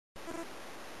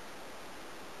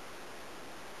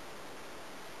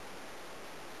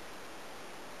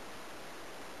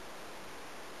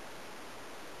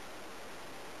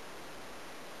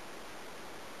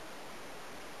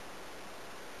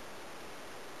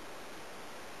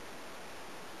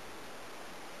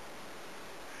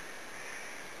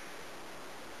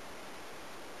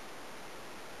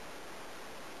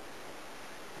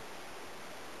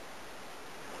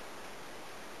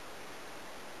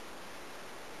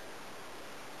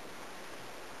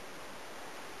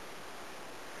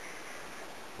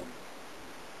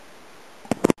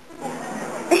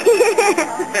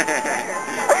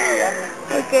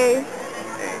Okay.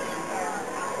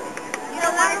 You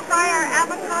don't want to try our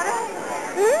avocado?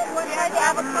 Hmm? You want to try the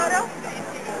avocado?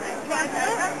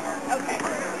 Okay.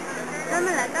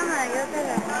 Tómala, yo te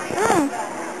la...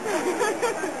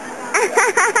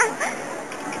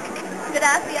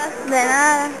 Gracias. De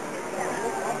nada.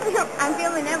 I'm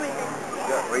feeling everything.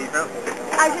 Where are you from?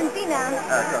 Argentina.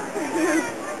 Cool.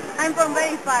 I'm from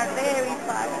very far, very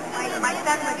far. My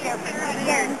son was here for 2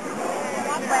 years.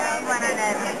 He went on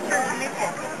a church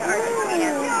mission to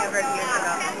Argentina a number of years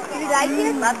ago. Did you like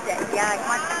it? Loved it. Yeah, he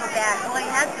wants to go back. Well,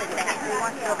 he has been back. He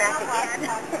wants to go back again.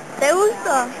 ¿Te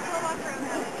gustó?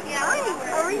 Yeah. How are you?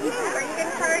 Are you going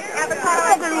to try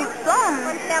avocado? ¿Te gustó?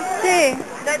 One sample? Sí.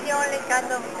 Good, you only got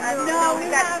the... no, we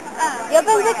have... Yo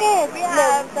pensé que we le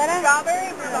have gustara.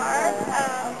 strawberry rhubarb.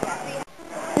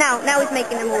 Now he's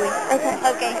making a movie. Okay.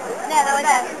 Okay. No, that was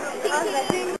a...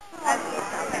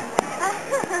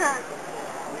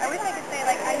 I wish I could say,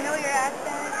 like, I know your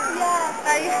accent. Yeah.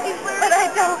 Are you? But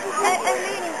I don't. I'm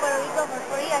living in Puerto Rico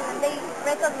for 4 years and they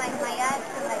recognize my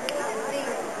accent like they...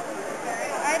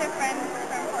 I had a friend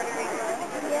from Puerto Rico.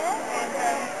 Yeah? And,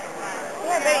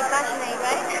 You're very passionate,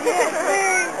 right? yes,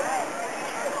 very.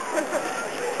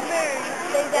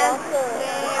 They dance to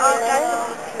All got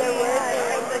their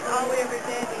work. like all we ever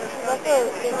did was go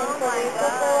Also, been in Puerto Rico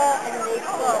for a while and they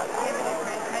speak a lot. I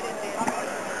didn't dance.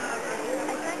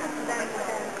 I kind of dance with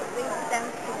them because they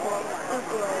dance to blow.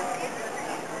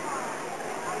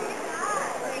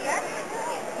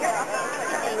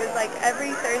 It was like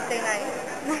every Thursday night.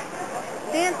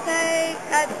 Dance night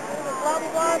at blah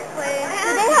blah blah place.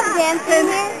 Do they have dancing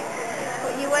here?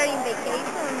 You were in vacation?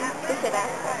 We should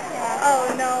ask. Yeah. Oh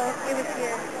no, it was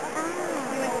here.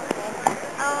 We went to school.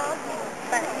 Oh, okay.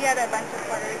 But he had a bunch of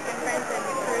Puerto Rican friends and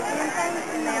Caribbean friends,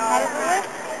 and they all Everywhere?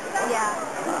 yeah.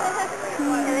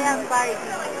 And they have parties.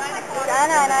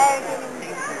 I know, and I have to,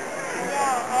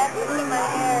 yeah, I have to keep my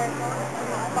hair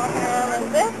walking around like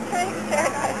this.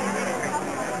 Yeah.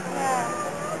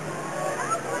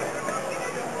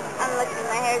 I'm looking,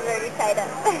 my hair is already tied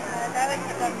up. That was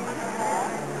fun.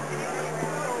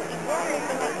 Is there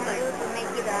anything I can do to make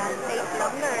it stay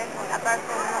longer apart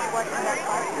from not washing that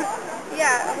part?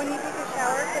 Yeah, when you take a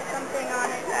shower, put something on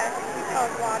it that we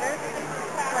call water,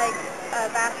 like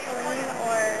Vaseline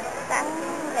or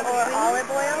olive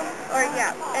oil, or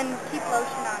yeah, and keep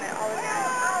lotion on it all the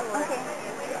time. Okay.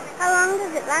 How long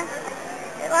does it last?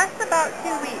 It lasts about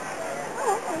 2 weeks.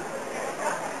 Oh, okay.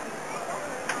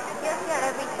 You're here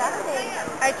every Saturday.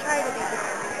 I try to be here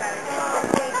every Saturday. Oh,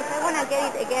 okay, because I want to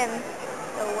get it again.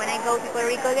 So when I go to Puerto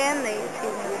Rico again, they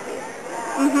excuse me with this.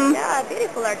 Mm-hmm. Yeah,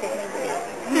 beautiful artist.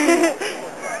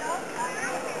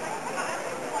 Sorry,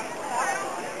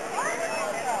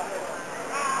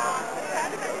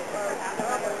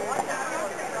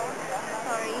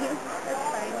 that's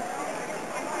fine.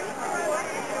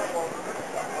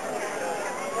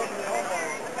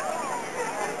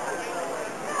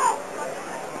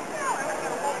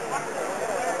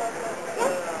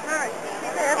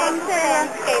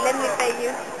 Okay, let me pay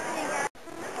you.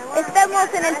 Estamos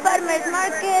en el Farmers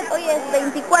Market, hoy es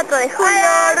 24 de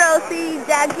julio, Rosy,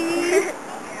 Jackie.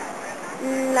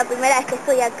 La primera vez que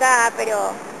estoy acá,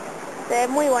 pero se ve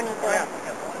muy bonito.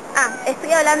 Ah,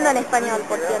 estoy hablando en español,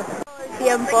 por cierto. Todo el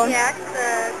tiempo. Yeah.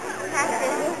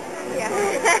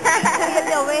 Piel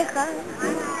de oveja.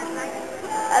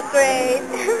 Great.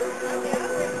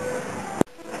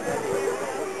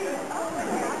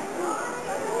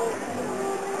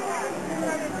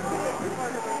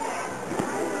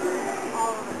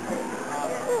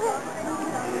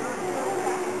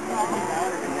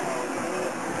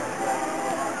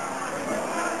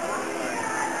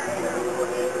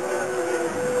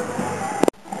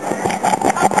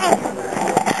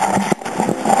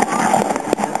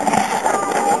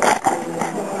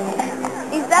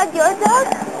 Is that your dog?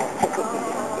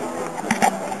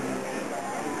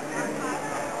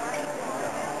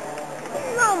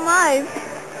 No, mine.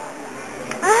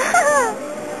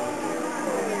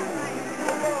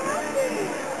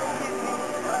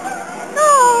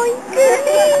 ¡Ay, qué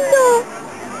lindo!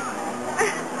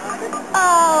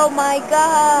 Oh my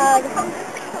God.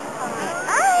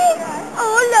 ¡Ay!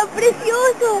 ¡Hola,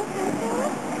 precioso!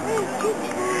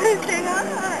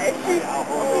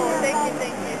 Oh, thank you.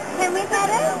 Can we pet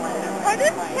her?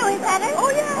 Pardon? Can we pet her? Oh,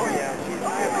 yeah.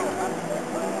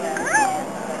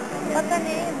 What's her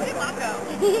name?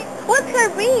 What's her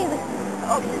breed?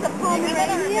 Oh, she's a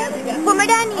Pomeranian.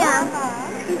 Pomeranian.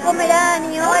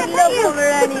 Pomeranian. I love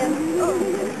Pomeranian.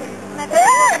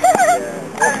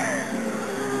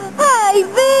 Hi,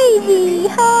 baby.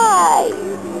 Hi.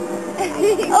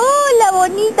 Hola,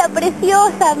 bonita,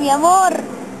 preciosa, mi amor.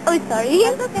 Oh, sorry.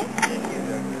 I think,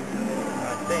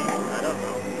 I don't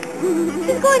know.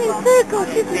 She's going in circles.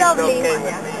 She's Seems lovely. okay with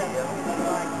me.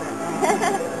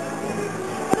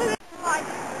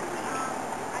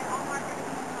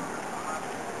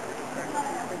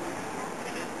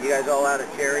 You guys all out of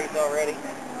cherries already?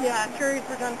 Yeah, cherries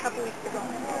were done a couple weeks ago.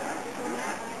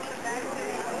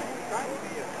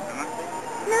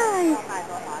 Nice.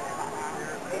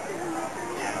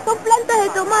 Son plantas de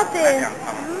tomate.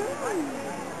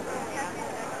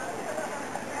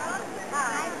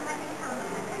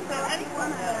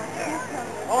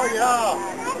 Oh, yeah.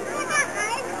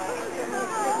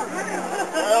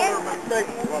 Well, we're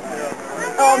mistaken up there.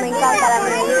 Oh, me encanta la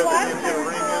miel. Get a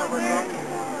ring in them or something?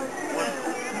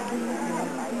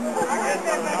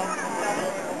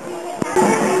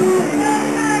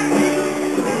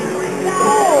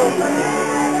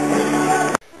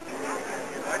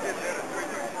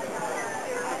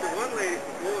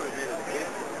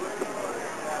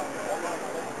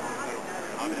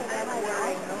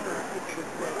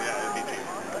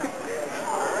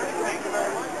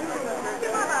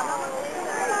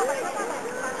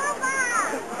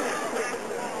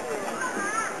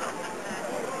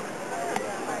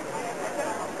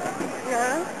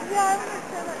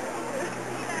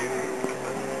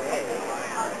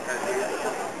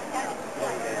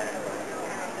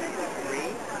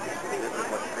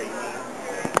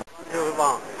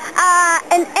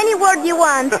 And any word you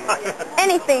want.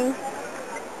 Anything.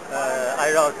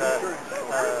 I wrote,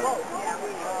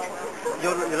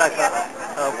 you like,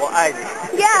 我爱你.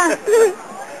 Yeah.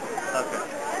 Okay.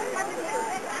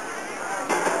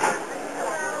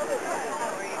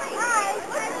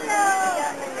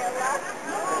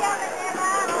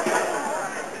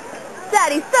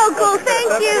 That is so cool.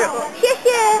 Thank you. 谢谢.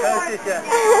 谢谢.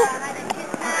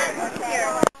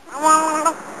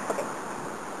 Okay.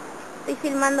 Estoy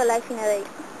filmando la final de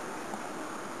ahí.